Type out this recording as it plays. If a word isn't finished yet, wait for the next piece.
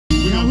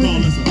call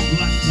this a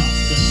blacktop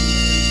special.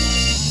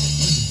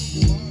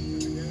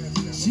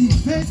 She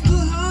faced the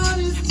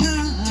hardest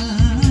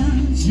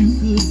times you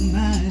could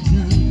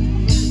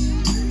imagine.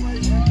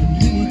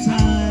 Many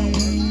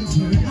times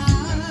her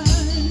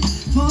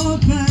eyes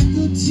fought back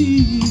the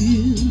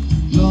tears,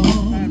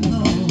 Lord,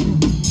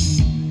 Lord.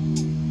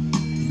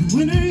 And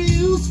when her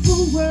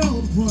youthful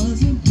world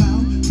was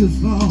about to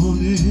fall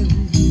in,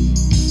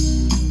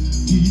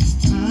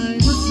 each time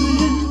I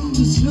sent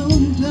the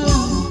shoulder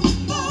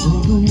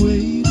for the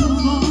weight of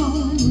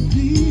all the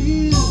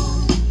fear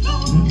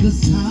and the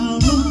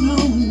sorrow no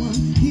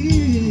one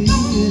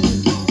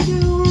hears.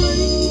 You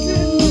ring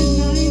in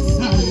midnight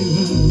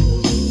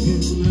silence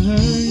in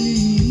her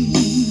ear.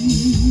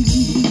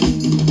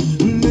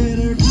 Let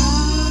her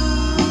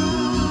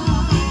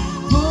cry,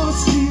 for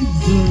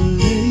she's a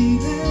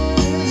lady.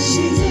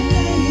 She's a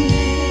lady.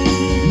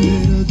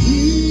 Let her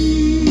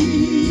dream,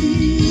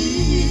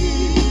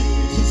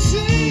 'cause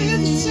she's a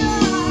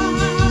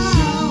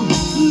child.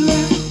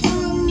 Let the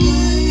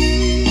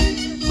rain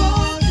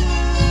fall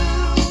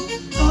down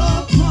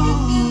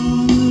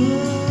upon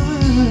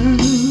her.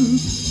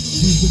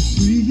 She's a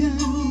free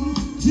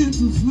and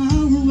gentle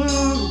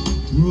flower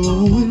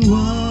growing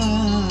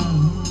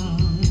wild.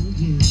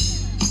 Yeah.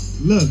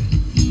 Look,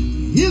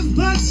 if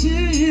by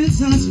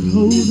chance I should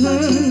hold her,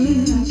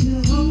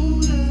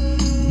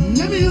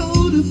 let me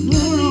hold her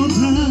for all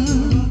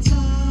time.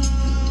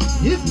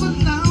 If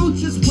without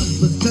just one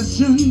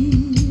possession,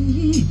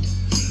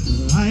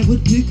 I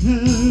would pick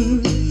her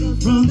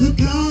from the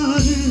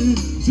garden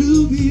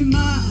to be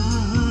mine.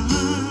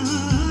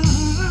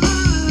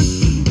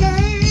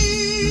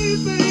 Hey,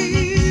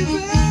 baby,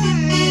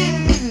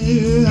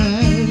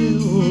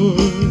 oh,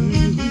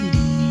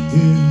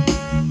 yeah.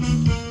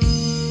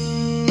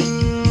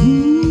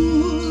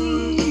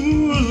 Ooh,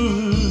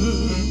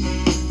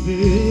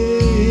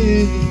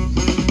 yeah.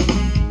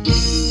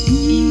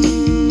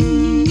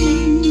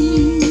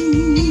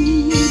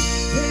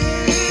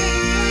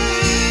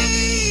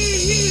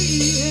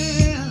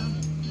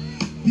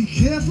 Be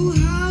careful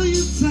how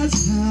you touch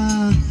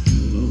her,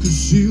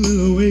 'cause she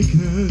will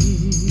awaken.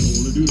 Don't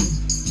wanna do that.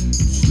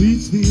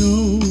 Sleep's the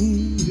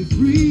only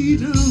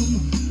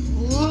freedom,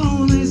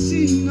 all that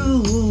she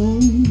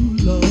knows,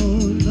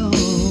 Lord,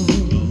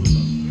 Lord.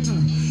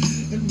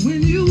 And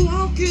when you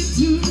walk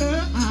into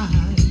her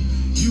eyes,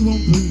 you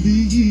won't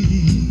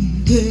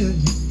believe it.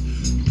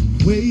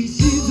 The way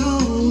she's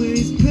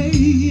always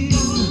paying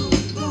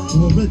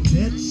for a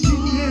debt she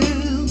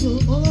never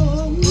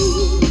owed.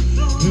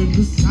 And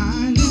the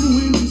silent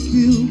wind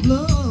still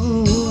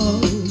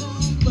blows,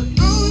 but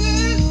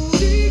only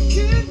she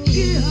can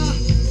hear,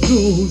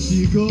 so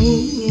she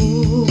goes.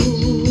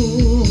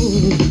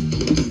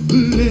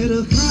 Let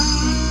her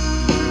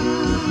cry,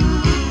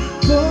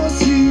 for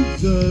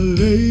she's a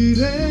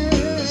lady.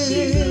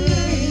 She's a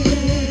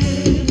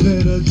lady.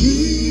 Let her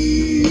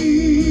dream,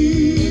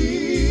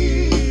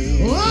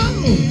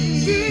 oh,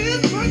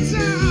 she's my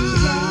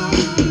child.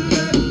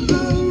 Let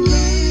the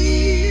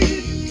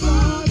rain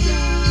fall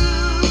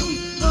down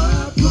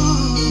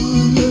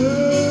upon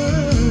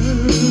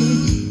her.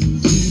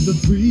 She's a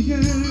free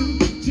and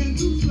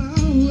gentle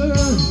flower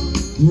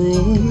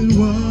growing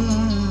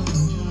wild.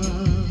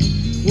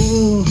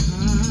 Oh,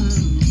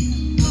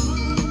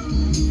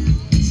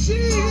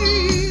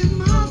 she's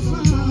my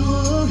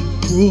flower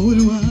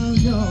growing wild,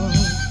 y'all.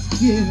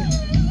 Yeah.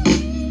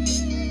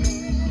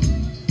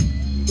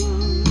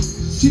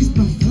 She's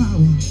my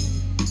flower,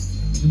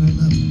 and I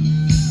love her.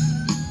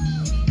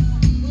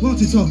 Why don't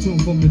you talk to him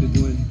for a minute,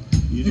 Dwayne?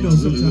 You know,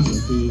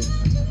 sometimes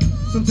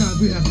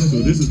we have to. So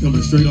this is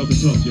coming straight off the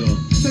top, y'all.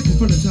 Take it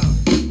from the top.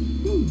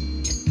 Woo.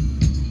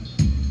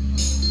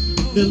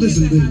 Now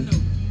listen, baby.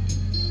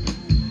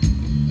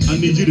 I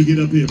need you to get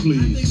up here,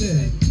 please.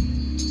 Yeah.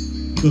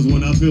 Because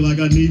when I feel like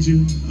I need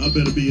you, I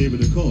better be able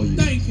to call you.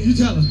 Thank you. You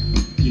tell her.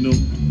 You know,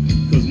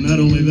 because not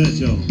only that,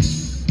 y'all,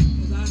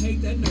 'Cause I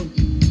hate that note.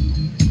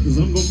 because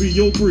I'm going to be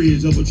your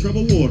bridge over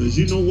troubled waters.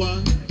 You know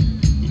why?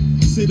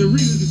 See, the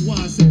reason is why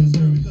I say this,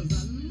 girl, because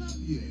I love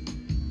you.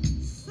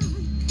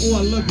 Oh,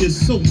 I love you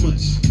so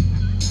much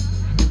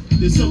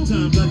that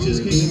sometimes I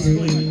just can't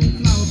explain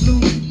it. Flower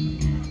bloom.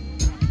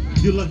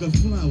 You're like a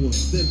flower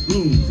that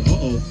blooms,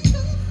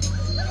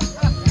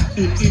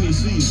 in any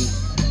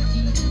season.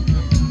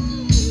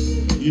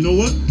 You know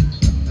what?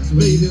 That's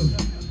what they do.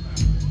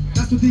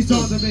 That's what these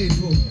songs are made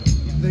for.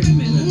 Ladies and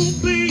gentlemen.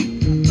 Oh, baby,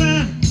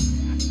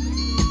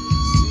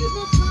 She's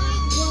my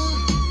flower.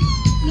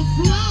 my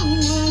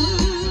flower.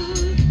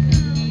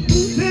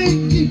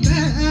 Baby,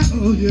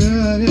 oh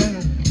yeah,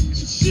 yeah.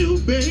 You,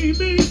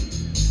 baby.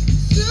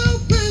 So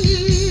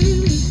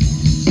pretty.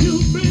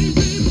 You,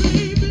 baby,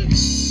 baby.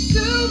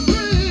 So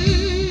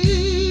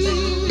pretty. You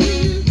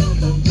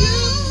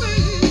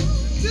pretty.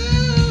 So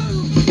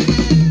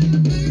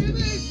pretty,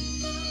 baby.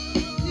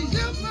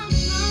 You're my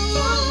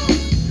flower.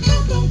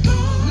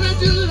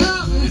 Let you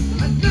love me.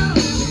 I know.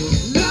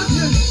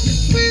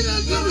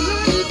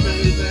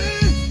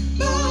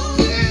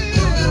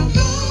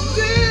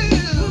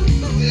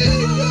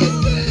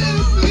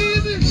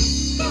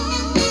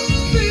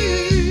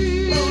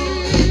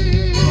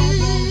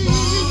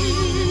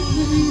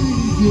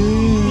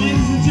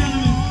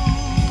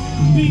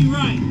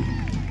 B-Wright.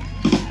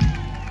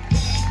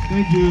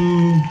 Thank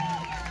you.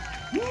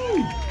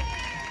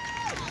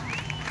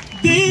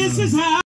 This is how